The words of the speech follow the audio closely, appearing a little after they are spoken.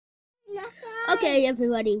Okay,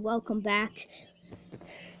 everybody, welcome back.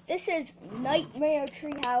 This is Nightmare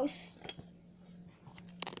Treehouse.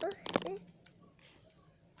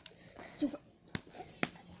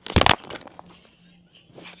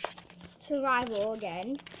 Survival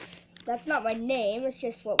again. That's not my name, it's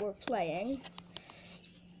just what we're playing.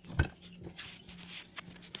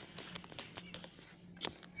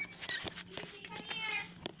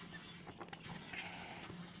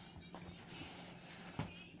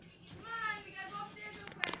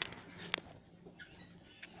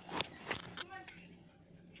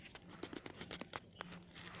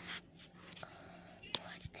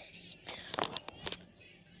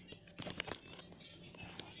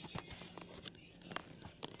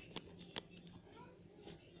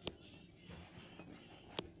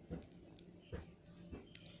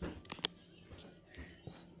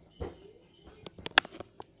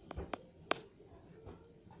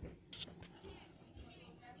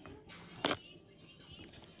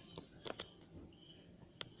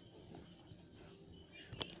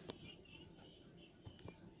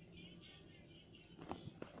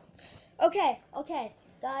 Okay,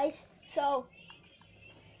 guys. So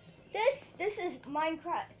this is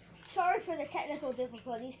Minecraft. Sorry for the technical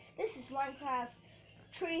difficulties. This is Minecraft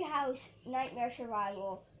Treehouse Nightmare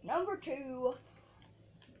Survival number 2,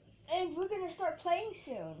 and we're gonna start playing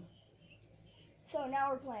soon. So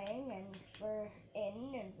now we're playing, and we're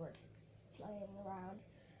in, and we're flying around.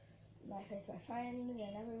 With my friends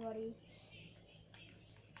and everybody.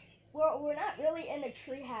 We're not really in the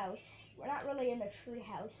treehouse. We're not really in the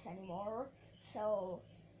treehouse anymore. So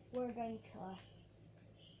we're going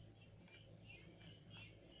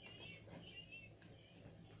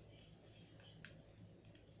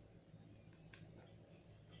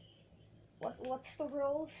to. What's the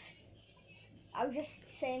rules? I was just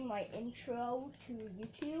saying my intro to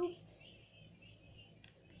YouTube.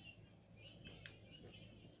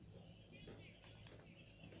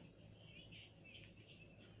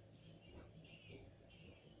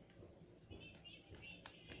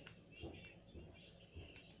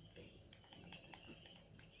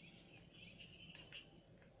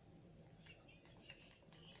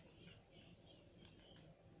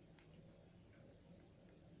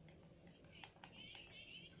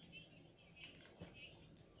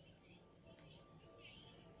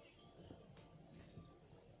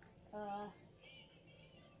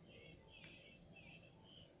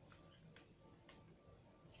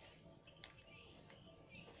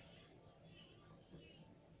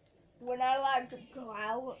 We're not allowed to go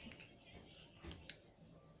out.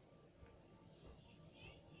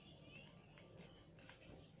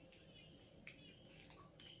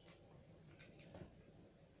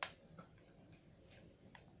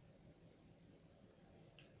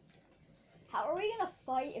 How are we gonna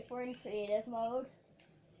fight if we're in creative mode?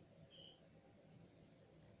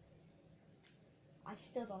 I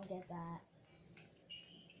still don't get that.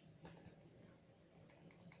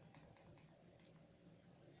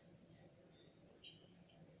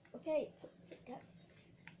 Okay, what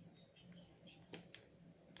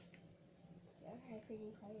the heck are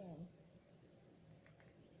you playing?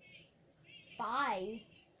 Bye.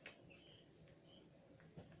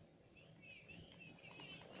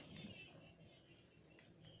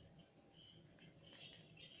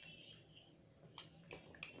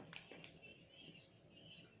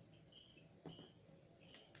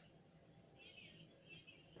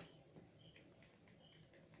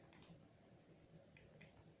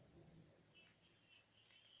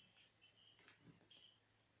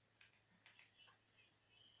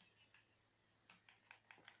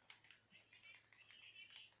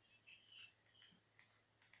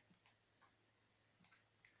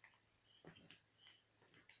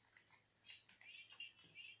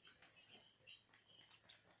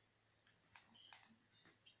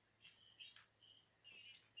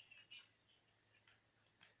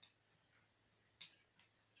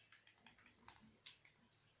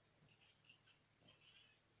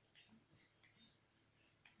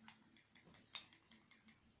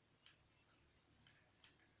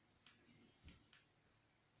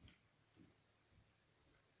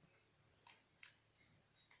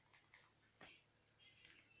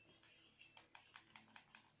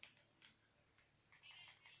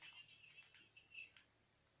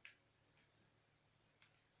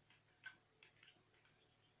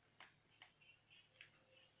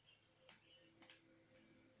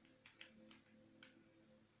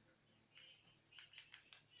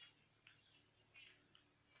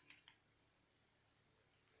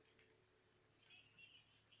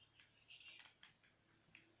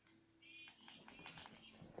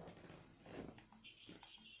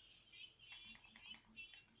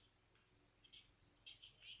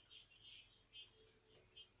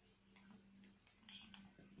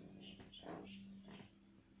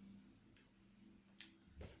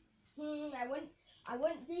 I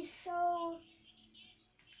wouldn't be so...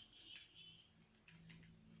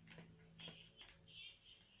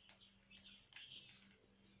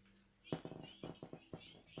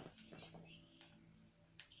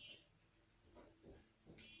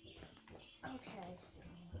 Okay, so...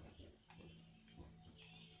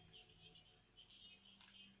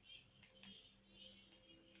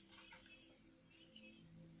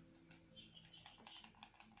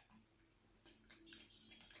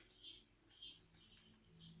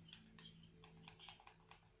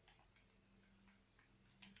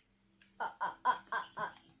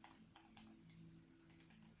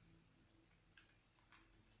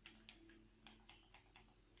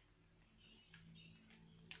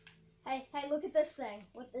 Hey, look at this thing.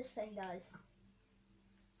 What this thing does.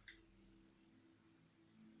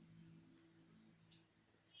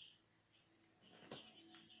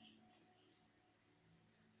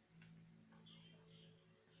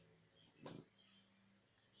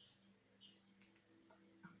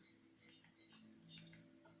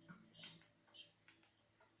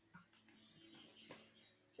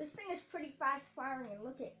 This thing is pretty fast firing, and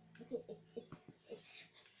look at it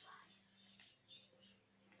shoots fire.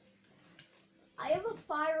 I have a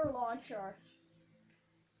fire launcher.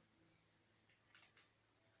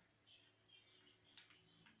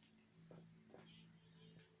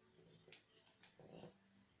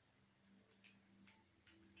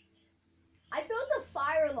 I built a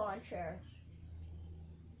fire launcher.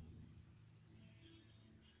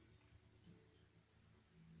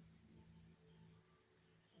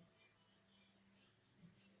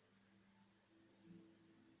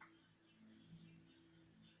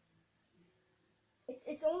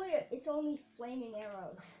 It's only flaming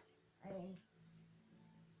arrows. I mean,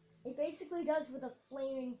 it basically does what a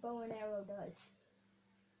flaming bow and arrow does,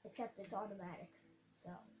 except it's automatic.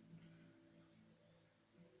 So.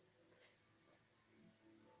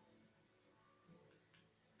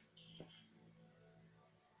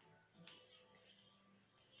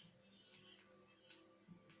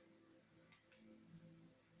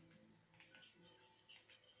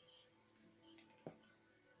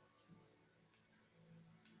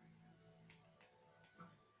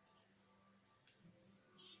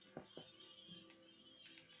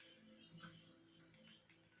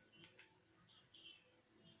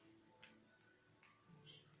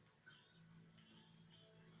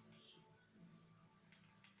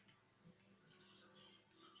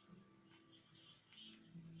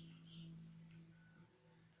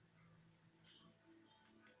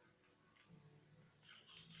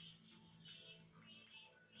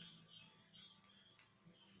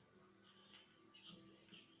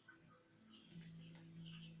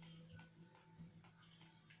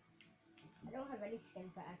 I don't have any skin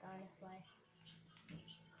back, honestly.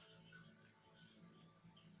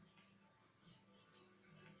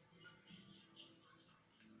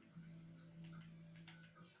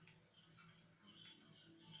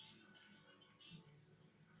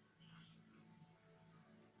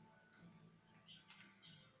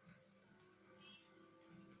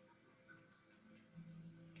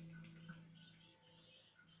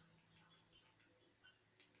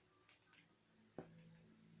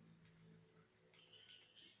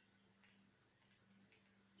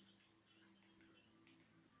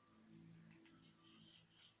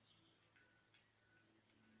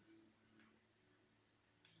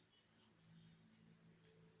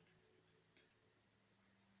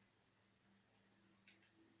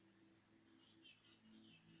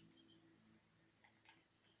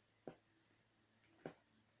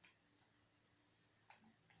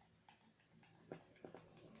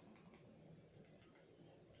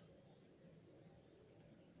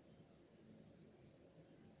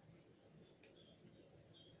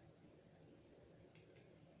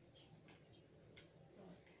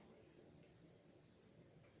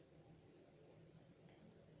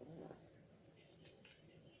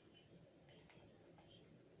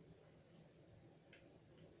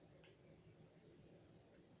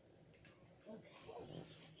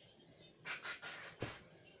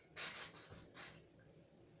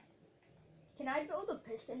 Can I build a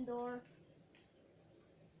piston door?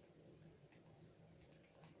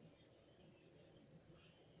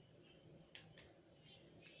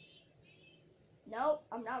 Nope,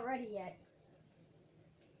 I'm not ready yet.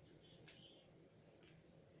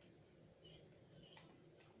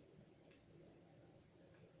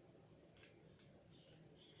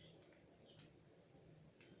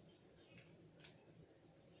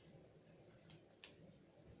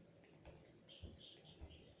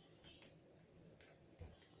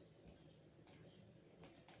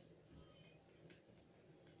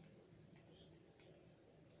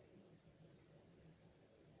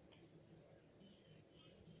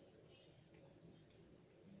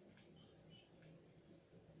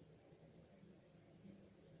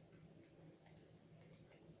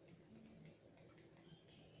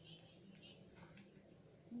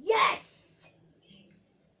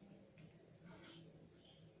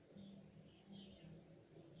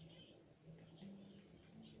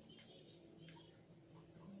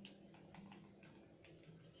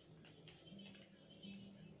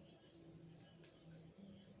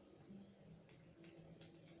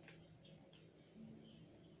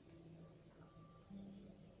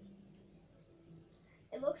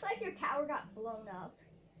 looks like your tower got blown up.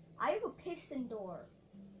 I have a piston door.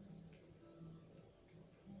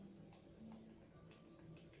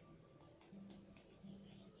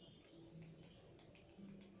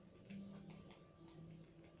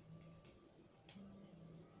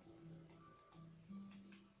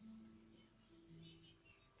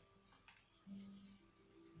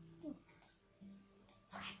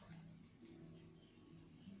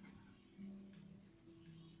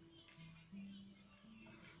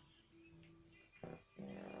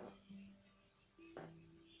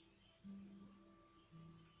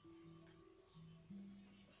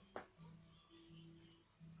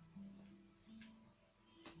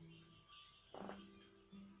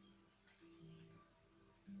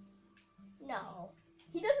 No,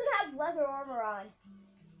 he doesn't have leather armor on.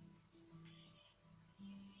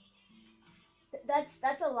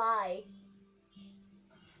 That's a lie.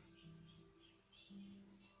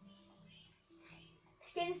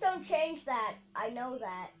 Skins don't change that. I know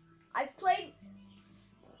that. I've played.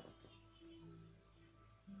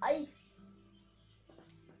 I've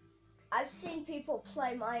seen people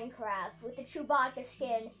play Minecraft with the Chewbacca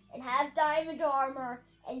skin and have diamond armor,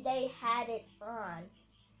 and they had it on.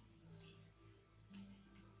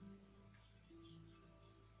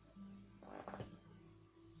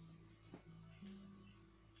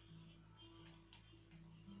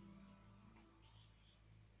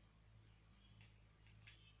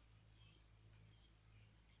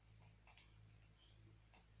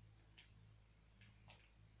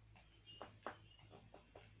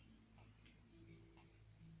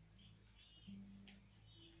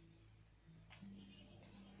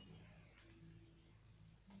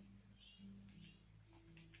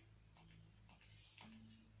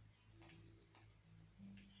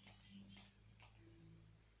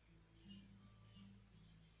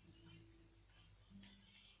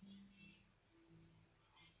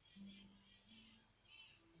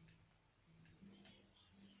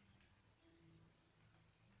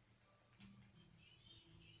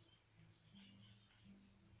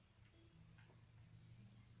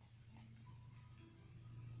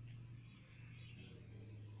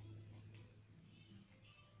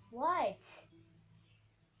 What?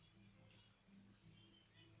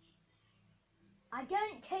 I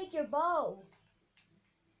didn't take your bow.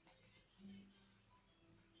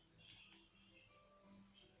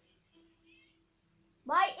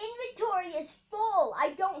 My inventory is full.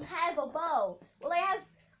 I don't have a bow. Well,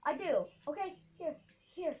 I do. Okay,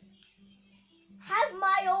 here. Have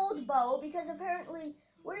my old bow because apparently,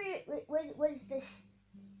 what is this?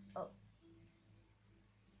 Oh.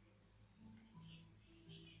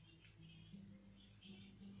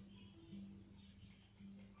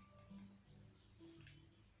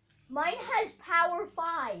 Mine has power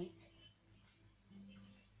 5.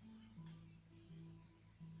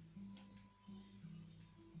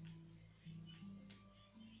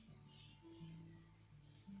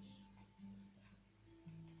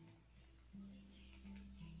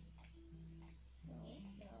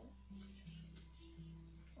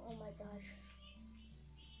 Oh my gosh.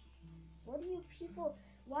 What are you people?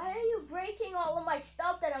 Why are you breaking all of my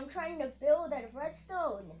stuff that I'm trying to build out of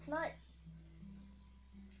redstone? It's not.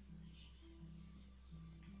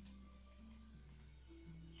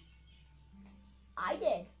 I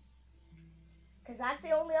did. Because that's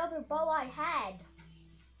the only other bow I had.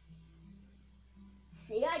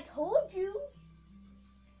 See, I told you.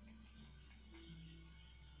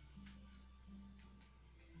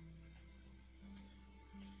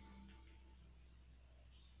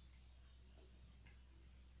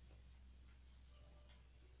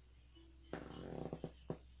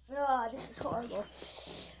 Oh, this is horrible.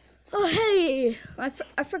 Oh, hey.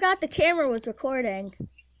 I forgot the camera was recording.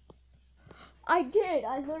 I did.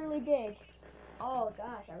 I literally did. Oh,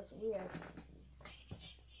 gosh. That was weird.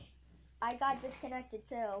 I got disconnected,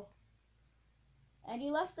 too. And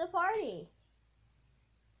he left the party.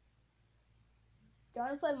 Do you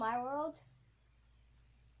want to play My World?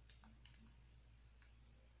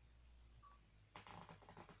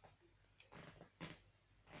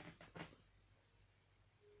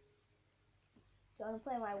 Do you want to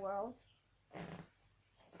play My World?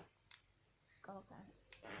 Okay.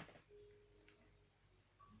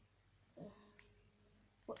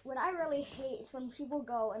 What I really hate is when people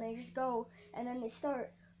go and they just go and then they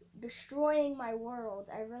start destroying my world.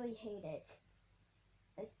 I really hate it.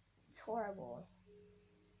 It's horrible.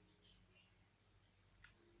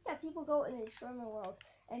 Yeah, people go and they destroy my world.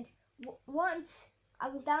 And once I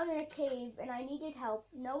was down in a cave and I needed help.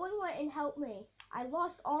 No one went and helped me. I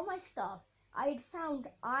lost all my stuff. I had found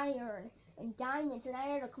iron and diamonds and I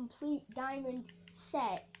had a complete diamond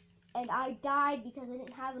set. and I died because I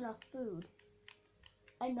didn't have enough food.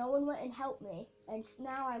 And no one went and helped me, and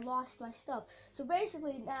now I lost my stuff. So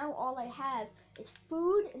basically now all I have is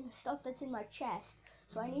food and the stuff that's in my chest.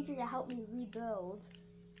 So I need you to help me rebuild.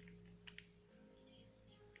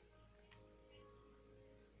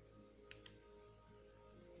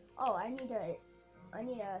 Oh, I need to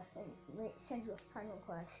send you a friend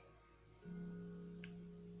request.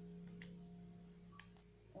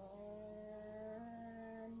 And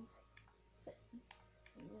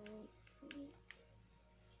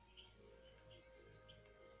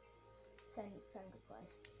send friend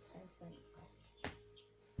request. Send friend request.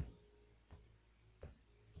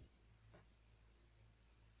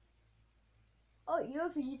 Oh, you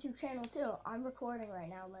have a YouTube channel too. I'm recording right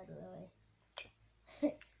now, literally.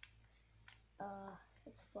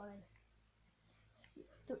 It's fun.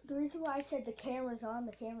 The reason why I said the camera's on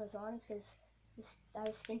is because I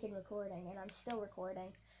was thinking recording, and I'm still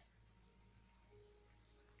recording.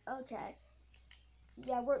 Okay.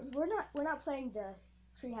 Yeah, we're not playing the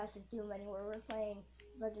Treehouse of Doom anymore. We're playing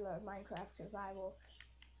regular Minecraft survival.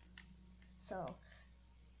 So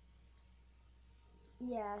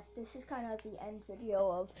yeah, this is kind of the end video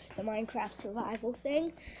of the Minecraft survival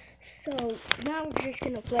thing. So now we're just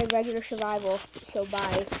gonna play regular survival. So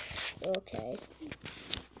bye. Okay.